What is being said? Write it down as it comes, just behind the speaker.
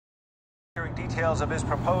Hearing details of his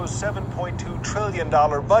proposed $7.2 trillion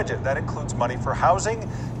budget. That includes money for housing,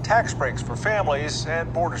 tax breaks for families,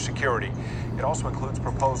 and border security. It also includes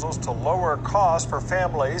proposals to lower costs for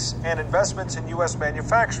families and investments in U.S.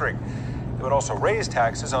 manufacturing. It would also raise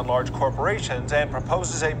taxes on large corporations and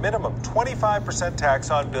proposes a minimum 25%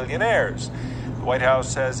 tax on billionaires. The White House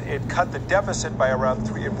says it would cut the deficit by around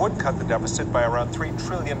 $3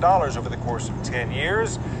 trillion over the course of 10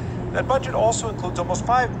 years. That budget also includes almost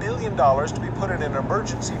 $5 billion to be put in an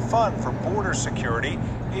emergency fund for border security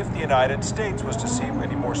if the United States was to see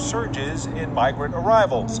any more surges in migrant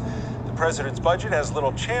arrivals. The president's budget has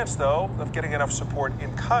little chance, though, of getting enough support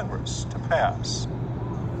in Congress to pass.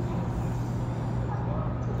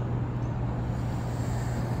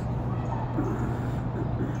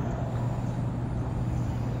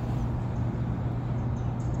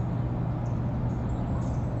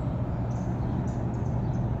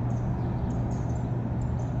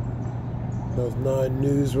 That was nine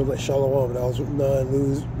news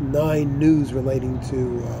relating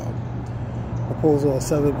to proposal of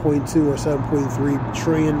 $7.2 or $7.3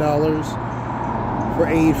 trillion for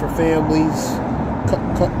aid for families,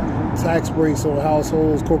 cut tax breaks on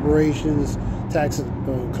households, corporations, taxes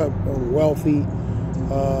cut on wealthy,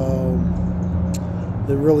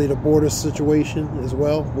 and really the border situation as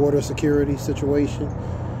well, border security situation.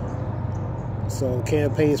 So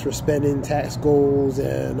campaigns for spending, tax goals,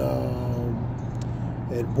 and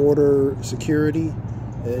border security,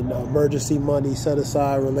 and emergency money set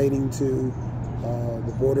aside relating to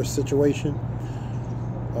the border situation.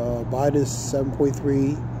 Biden's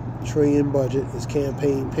 $7.3 trillion budget is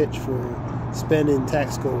campaign pitch for spending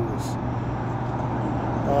tax goals.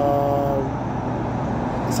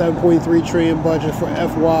 $7.3 trillion budget for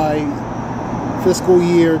FY fiscal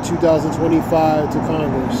year 2025 to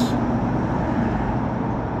Congress.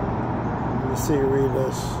 Let me see, read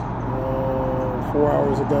this. 4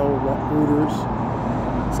 hours ago, Reuters.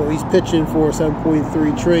 So he's pitching for a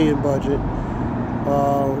 $7.3 trillion budget.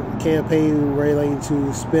 Campaign relating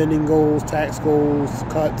to spending goals, tax goals,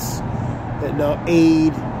 cuts, and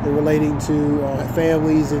aid and relating to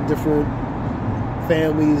families and different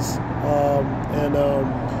families, and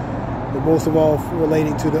most of all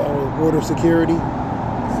relating to the border security.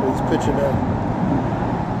 So he's pitching that.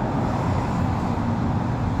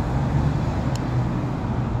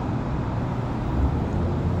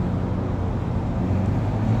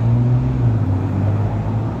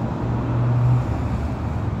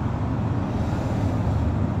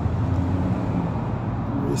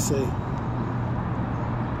 See.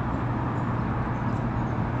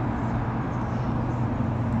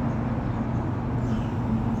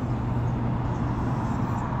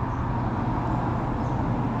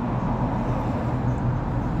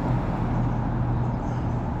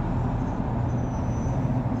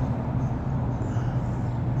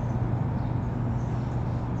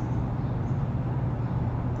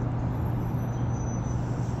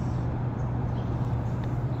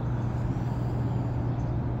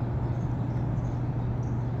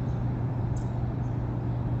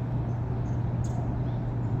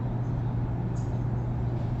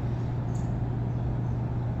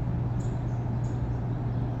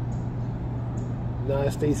 The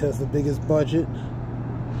United States has the biggest budget.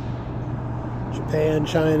 Japan,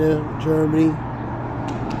 China, Germany.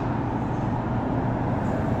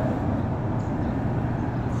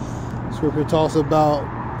 Scripture talks about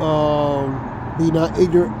be not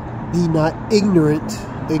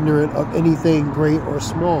ignorant of anything great or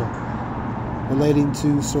small, relating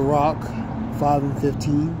to Sirach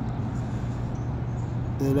 5:15.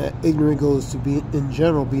 And that ignorant goes to be, in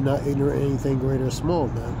general, be not ignorant of anything great or small,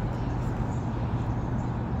 man.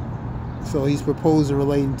 So he's proposing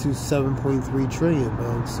relating to $7.3 trillion,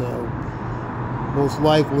 man. So most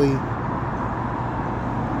likely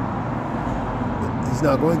he's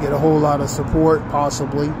not going to get a whole lot of support,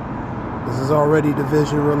 possibly. This is already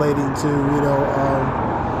division relating to,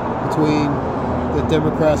 between the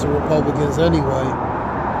Democrats and Republicans anyway,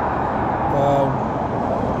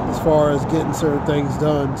 as far as getting certain things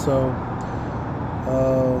done. So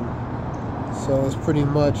so it's pretty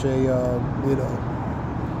much a,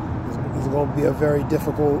 it's going to be a very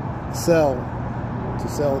difficult sell to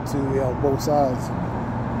both sides.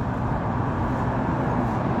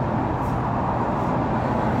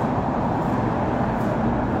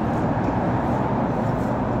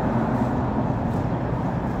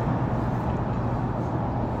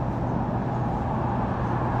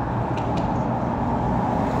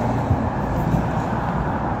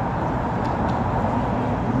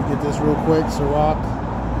 Let me get this real quick. Sirach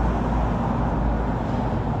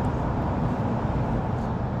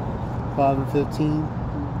 5:15.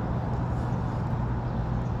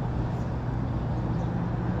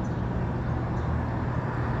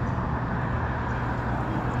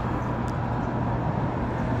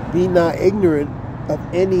 Be not ignorant of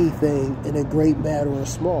anything in a great matter or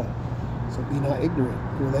small. So be not ignorant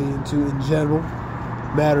relating to, in general,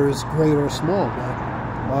 matters great or small, man.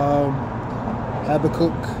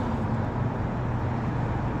 Habakkuk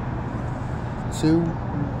 2.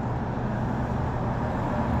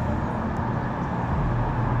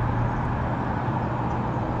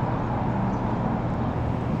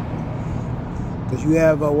 Because you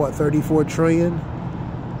have, what, 34 trillion?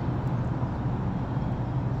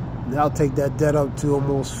 I'll take that debt up to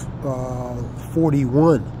almost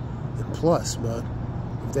 41 and plus, man.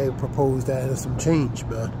 If they propose that as some change,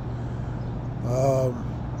 man.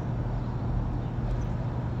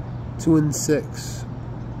 2 and 6.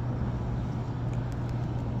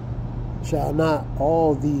 Shall not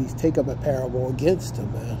all these take up a parable against him,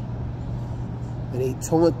 man, and a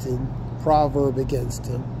taunting proverb against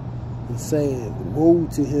him, and saying, woe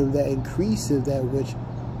to him that increaseth that which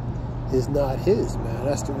is not his, man.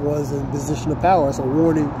 That's the ones in position of power. That's a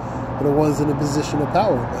warning for the ones in a position of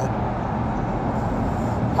power, man.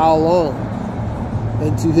 How long?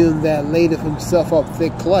 And to him that ladeth himself up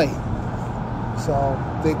thick clay. So,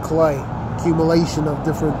 thick clay, accumulation of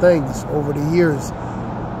different things over the years.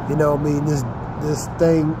 You know what I mean? This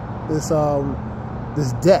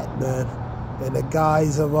debt, man. And the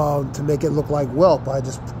guise of, to make it look like wealth by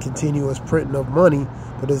just continuous printing of money,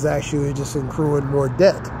 but it's actually just accruing more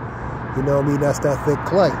debt. You know what I mean? That's that thick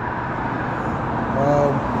clay.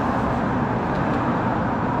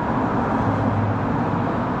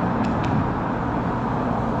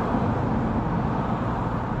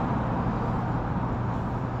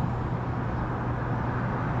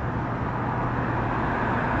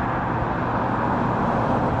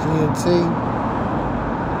 GNT.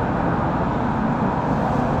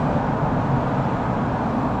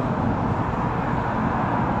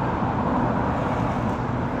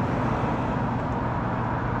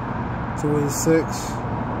 $26.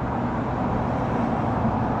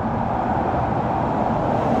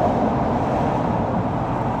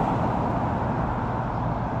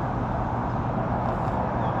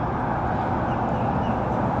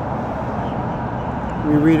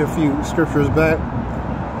 We read a few scriptures back.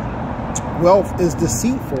 Wealth is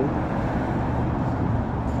deceitful.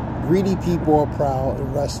 Greedy people are proud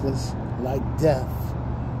and restless, like death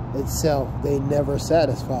itself. They never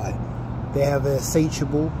satisfy. They have an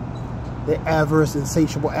insatiable, the avarice,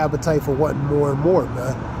 insatiable appetite for wanting more and more,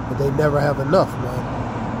 man. But they never have enough, man.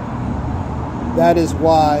 That is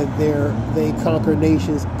why they conquer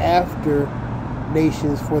nations after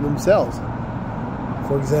nations for themselves.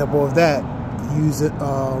 For example of that, use it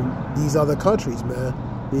these other countries, man.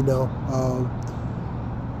 You know,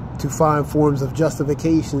 to find forms of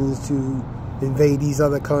justifications to invade these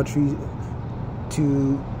other countries,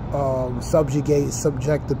 to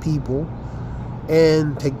subject the people,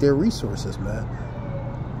 and take their resources, man.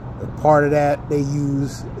 And part of that they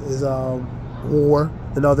use is war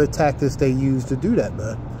and other tactics they use to do that,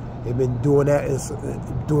 man. They've been doing that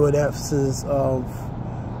since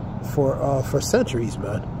for centuries,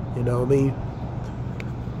 man. You know what I mean?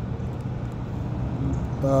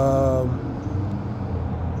 Let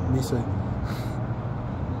me see.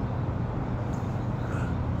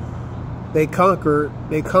 The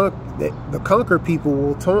conquered people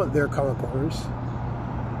will taunt their conquerors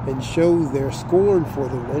and show their scorn for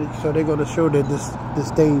them. So they're going to show their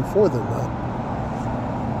disdain for them, man.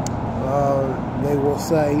 They will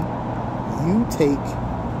say, you take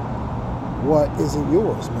what isn't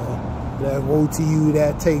yours, man. That woe to you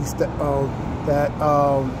that takes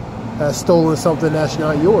has stolen something that's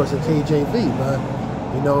not yours, a KJV, man.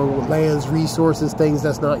 You know, lands, resources, things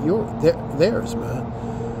that's not theirs, man.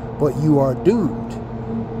 But you are doomed.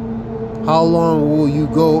 How long will you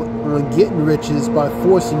go on getting riches by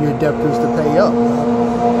forcing your debtors to pay up, man?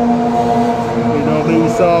 You know what I mean?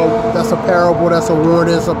 So that's a parable, that's a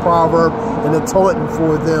warning, that's a proverb, and a taunting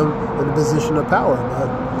for them in a position of power, man.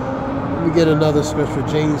 Let me get another scripture,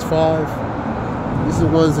 James 5. These are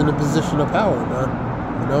the ones in a position of power, man.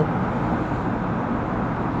 You know?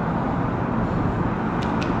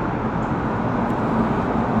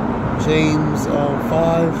 James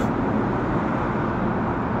 5.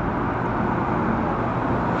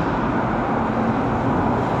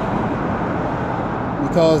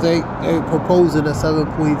 Because they proposing a 7.2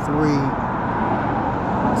 to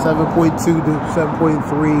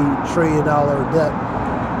 $7.3 trillion debt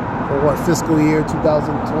for what, fiscal year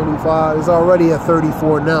 2025. It's already at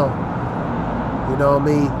 34 now. You know what I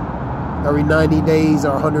mean? Every 90 days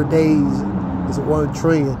or 100 days is 1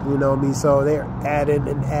 trillion. You know what I mean? So they're adding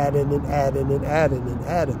and adding and adding and adding and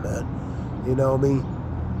adding, man. You know what I mean?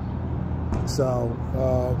 So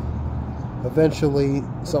eventually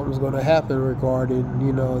something's going to happen regarding,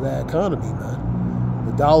 you know, that economy, man.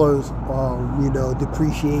 The dollar's, you know,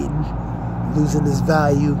 depreciating, losing its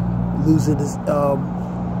value, losing its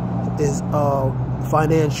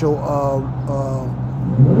financial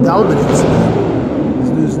dominance. It's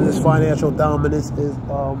losing its financial dominance.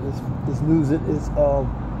 It's losing its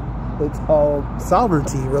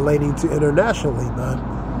sovereignty relating to internationally, man.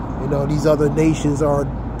 You know, these other nations are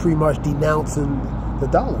pretty much denouncing the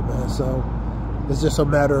dollar, man. So it's just a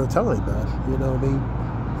matter of time, man. You know what I mean?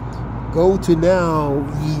 Go to now,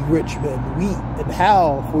 ye rich men, weep and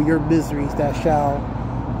howl for your miseries that shall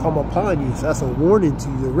come upon you. So that's a warning to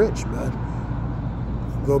the rich, man.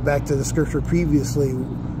 Go back to the scripture previously,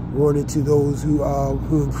 warning to those who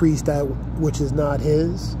increase that which is not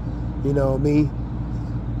his. You know what I mean?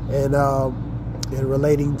 And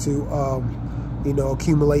relating to you know,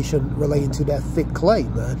 accumulation relating to that thick clay,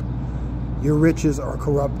 man. Your riches are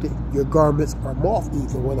corrupted. Your garments are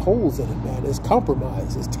moth-eaten with holes in it, man. It's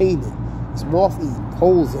compromised. It's tainted. It's moth-eaten.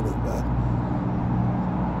 Holes in it, man.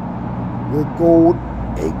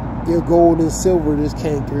 Your gold and silver is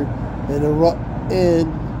cankered, and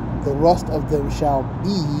the rust of them shall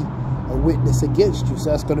be a witness against you. So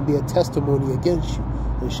that's going to be a testimony against you.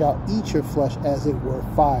 And shall eat your flesh as it were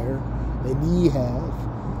fire, and ye have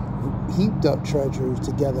heaped up treasures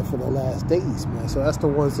together for the last days, man. So that's the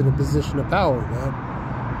ones in a position of power, man.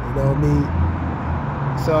 You know what I mean?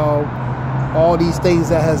 So all these things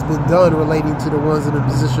that has been done relating to the ones in a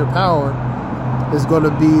position of power is going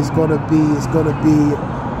to be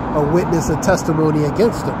a witness, a testimony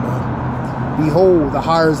against them, man. Behold, the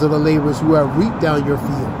hires of the laborers who have reaped down your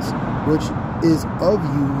fields, which is of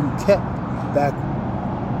you who kept back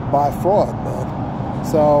by fraud, man.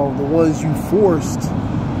 So the ones you forced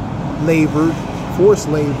labored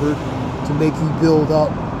to make you build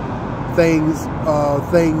up things,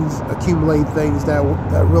 accumulate things that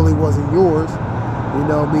really wasn't yours. You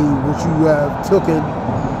know what I mean? Which you have taken,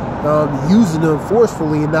 using them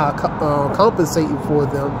forcefully and not compensating for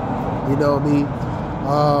them. You know what I mean?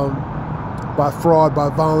 By fraud, by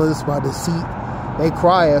violence, by deceit, they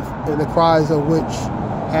crieth, and the cries of which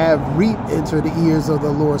have reaped into the ears of the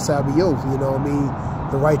Lord Sabaoth. You know what I mean?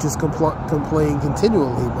 The righteous complain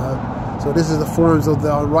continually, man. So this is the forms of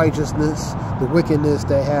the unrighteousness, the wickedness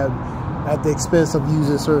they have at the expense of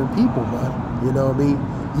using certain people, man. You know what I mean?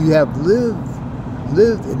 You have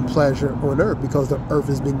lived in pleasure on earth because the earth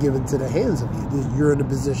has been given to the hands of you. You're in a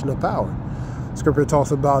position of power. Scripture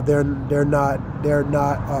talks about they're not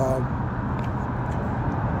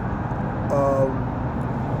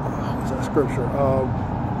what's that scripture?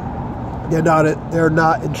 They're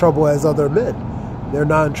not in trouble as other men. They're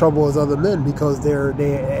not in trouble as other men because they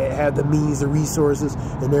have the means, the resources,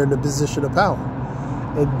 and they're in a position of power.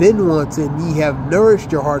 And been wanting, ye have nourished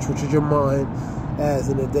your hearts, which is your mind, as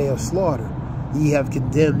in a day of slaughter. Ye have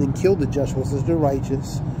condemned and killed the just, which is the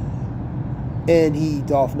righteous, and he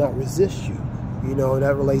doth not resist you. You know, and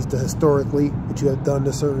that relates to historically what you have done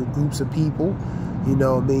to certain groups of people, you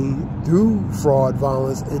know what I mean, through fraud,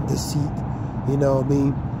 violence, and deceit, you know what I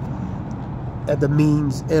mean, at the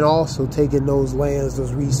means, and also taking those lands,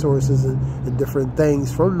 those resources, and different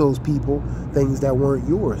things from those people, things that weren't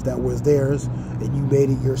yours, that was theirs, and you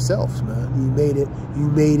made it yourself, man. You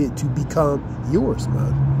made it to become yours,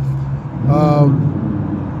 man.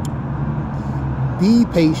 Be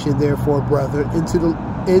patient, therefore, brethren, into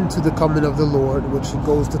the coming of the Lord, which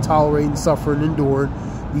goes to tolerating, suffering, enduring.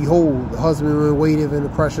 Behold, the husbandman waiteth in the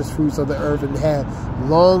precious fruits of the earth, and had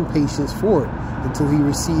long patience for it, until he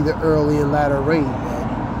receive the early and latter rain.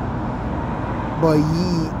 But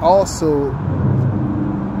ye also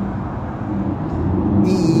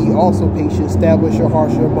patient, establish your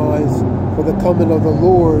hearts, your minds, for the coming of the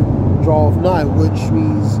Lord draweth nigh, which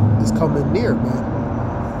means is coming near, man.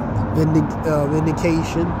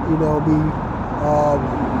 Vindication, you know,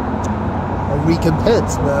 a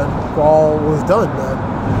recompense, man, for all was done, man.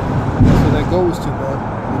 That's what that goes to, man,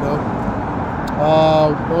 you know.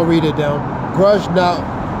 I'll read it down. Grudge not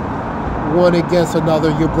one against another,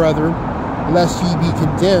 your brethren, lest ye be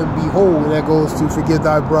condemned. Behold, and that goes to forgive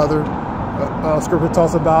thy brother. Scripture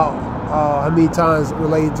talks about how many times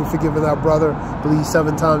related to forgiving thy brother. I believe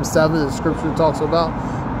 7 times 7. The scripture talks about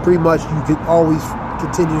pretty much you could always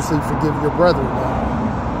continuously forgive your brethren.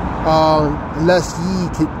 Lest ye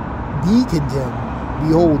be condemned.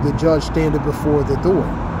 Behold, the judge standeth before the door.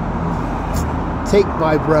 Take,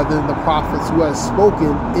 my brethren, the prophets who have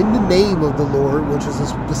spoken in the name of the Lord, which is a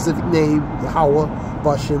specific name, Yahweh,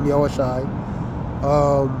 Bashem, Yahushai,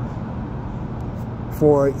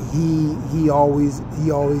 for he always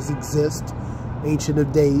exists, Ancient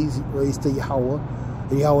of Days, raised to Yahweh,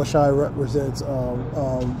 And Yahushua represents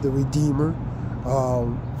the Redeemer,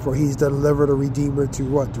 for he's delivered a Redeemer to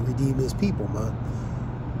what? To redeem his people, man.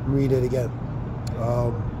 Read it again.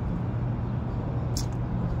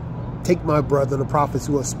 Take my brethren, the prophets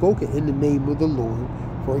who have spoken in the name of the Lord,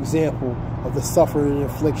 for example, of the suffering and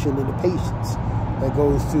affliction and the patience. That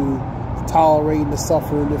goes to tolerating the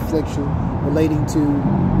suffering and affliction, relating to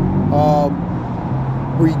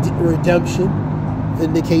redemption,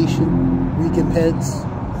 vindication, recompense,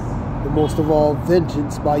 and most of all,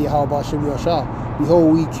 vengeance by Yahweh Shem Yahshua.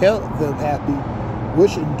 Behold, we count them happy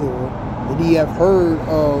which endure, and ye have heard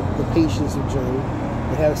of the patience of Job,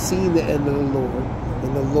 and have seen the end of the Lord,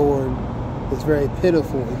 and the Lord is very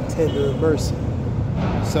pitiful and tender in mercy.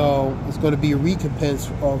 So it's going to be a recompense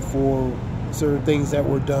for certain things that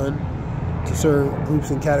were done to certain groups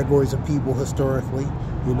and categories of people historically,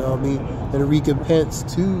 you know what I mean? And a recompense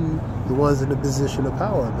to the ones in the position of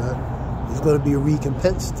power, man. It's going to be a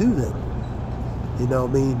recompense to them. You know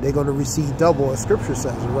what I mean? They're going to receive double, as Scripture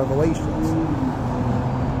says in Revelations.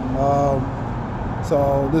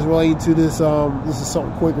 So this relating to this, this is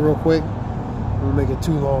something quick, real quick. I'm going to make it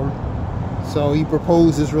too long. So he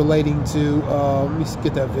proposes relating to, let me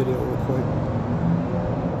get that video real quick.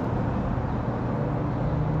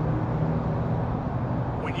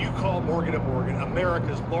 When you call Morgan & Morgan,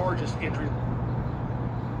 America's largest entry.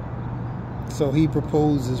 So he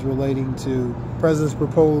proposes relating to, President's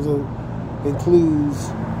proposal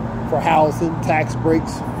includes for housing, tax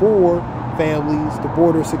breaks for families, the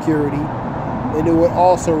border security, and it would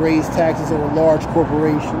also raise taxes on large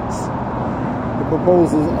corporations. The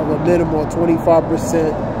proposal of a minimum of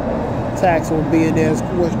 25% tax on billionaires,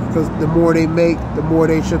 because the more they make, the more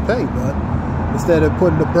they should pay, man. Instead of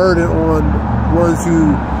putting the burden on ones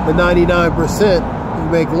who, the 99%, who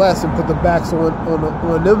make less, and put the backs on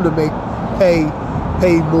them to pay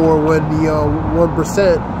more, when the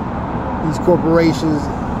 1%, these corporations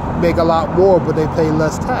make a lot more, but they pay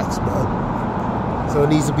less tax, man. So it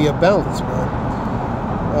needs to be a balance, man.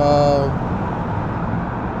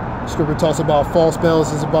 Scripture talks about false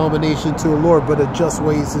balance is abomination to the Lord, but a just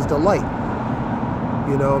way is his delight.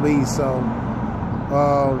 You know what I mean? So,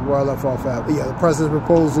 where I left off at. But yeah, the President's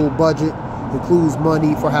proposal budget includes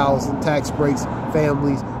money for housing, tax breaks,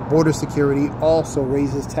 families, border security, also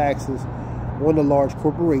raises taxes on the large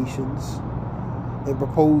corporations, and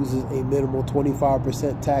proposes a minimal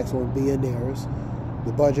 25% tax on billionaires.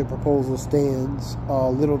 The budget proposal stands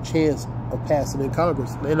little chance of passing in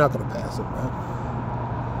Congress. They're not going to pass it, man.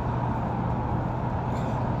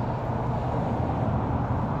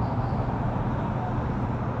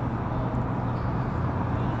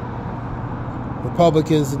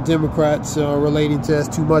 Republicans and Democrats are relating to that's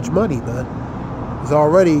too much money, man. It's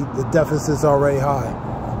already, the deficit's already high.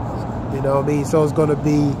 You know what I mean? So it's going to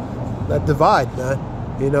be that divide, man.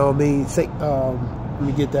 You know what I mean? Say, let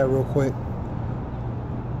me get that real quick.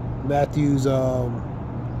 Matthew's 12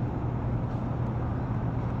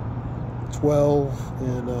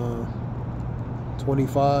 and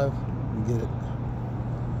 25. Let me get it.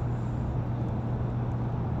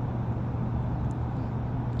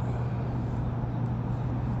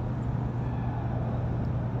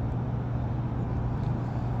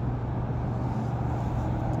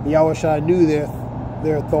 Yahushua knew their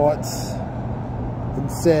thoughts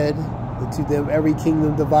and said to them, every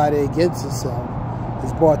kingdom divided against itself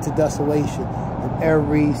is brought to desolation, and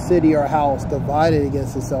every city or house divided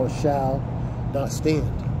against itself shall not stand.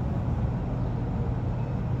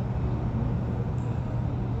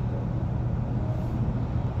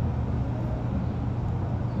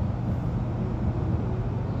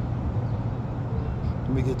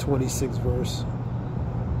 Let me get 26th verse.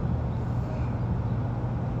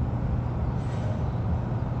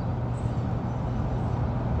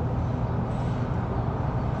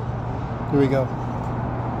 Here we go.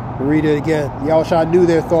 We'll read it again. Yahushua knew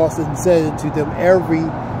their thoughts and said to them, every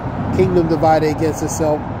kingdom divided against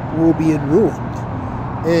itself will be in ruin.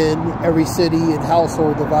 And every city and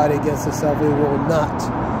household divided against itself, it will not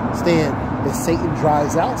stand. If Satan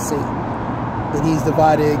drives out Satan, and he's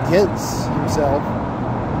divided against himself,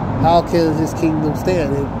 how can his kingdom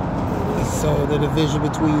stand? And so the division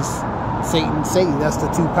between Satan and Satan, that's the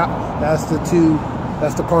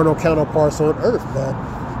carnal counterparts on earth, man.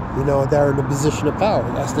 You know, they're in the position of power.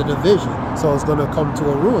 That's the division. So it's going to come to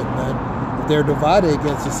a ruin, man. If they're divided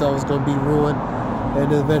against themselves, it's going to be ruined,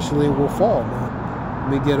 and eventually it will fall, man.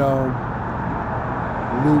 Let me get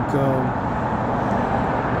Luke,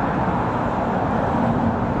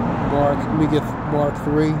 Mark. Let me get Mark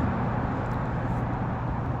 3.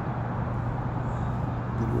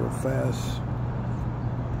 Get real fast.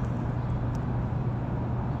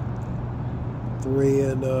 3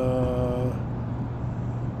 and there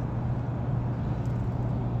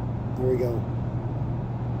we go.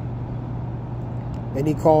 And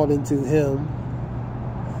he called into him.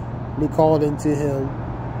 And he called into him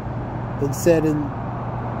and said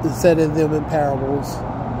in them in parables,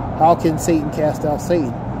 how can Satan cast out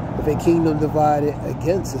Satan? If a kingdom divided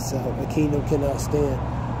against itself, a kingdom cannot stand.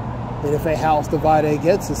 And if a house divided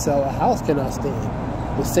against itself, a house cannot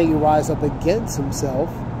stand. If Satan rise up against himself,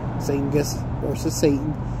 Satan versus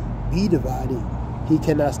Satan, be divided, he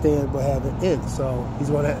cannot stand but have an end. So he's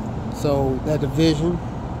going to, so that division,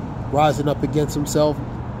 rising up against himself,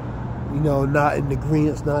 you know, not in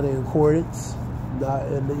agreement, not in accordance, not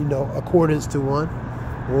in, you know, accordance to one,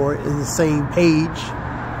 or in the same page,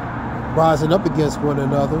 rising up against one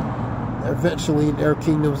another, eventually their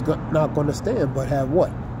kingdom's not going to stand, but have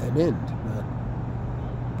what? An end, man.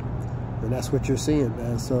 And that's what you're seeing,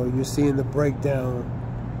 man. So you're seeing the breakdown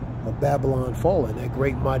of Babylon falling. That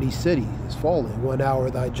great mighty city is falling. 1 hour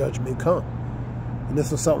thy judgment come. And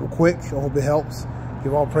this was something quick. I hope it helps.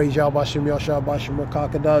 Give all praise, Yahweh Shem, Yahshua, Bashem,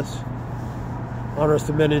 Rakakadas. Honors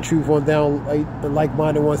to men in truth, one down,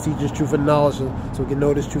 like-minded ones, teaches truth and knowledge, so we can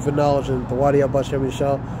know this truth and knowledge. And the Wadi Yahweh Shem,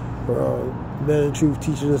 Yahshua, men in truth,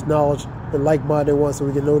 teaching us knowledge, and like-minded ones, so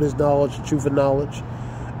we can know this knowledge, truth and knowledge.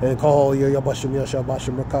 And call your Yahweh Shem, Yahshua,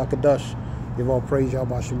 Bashem, Rakakadas. Give all praise,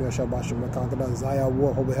 Yahweh Shem, Yahshua, Bashem, Rakakadas. Zayah,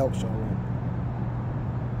 war, hope it helps, y'all.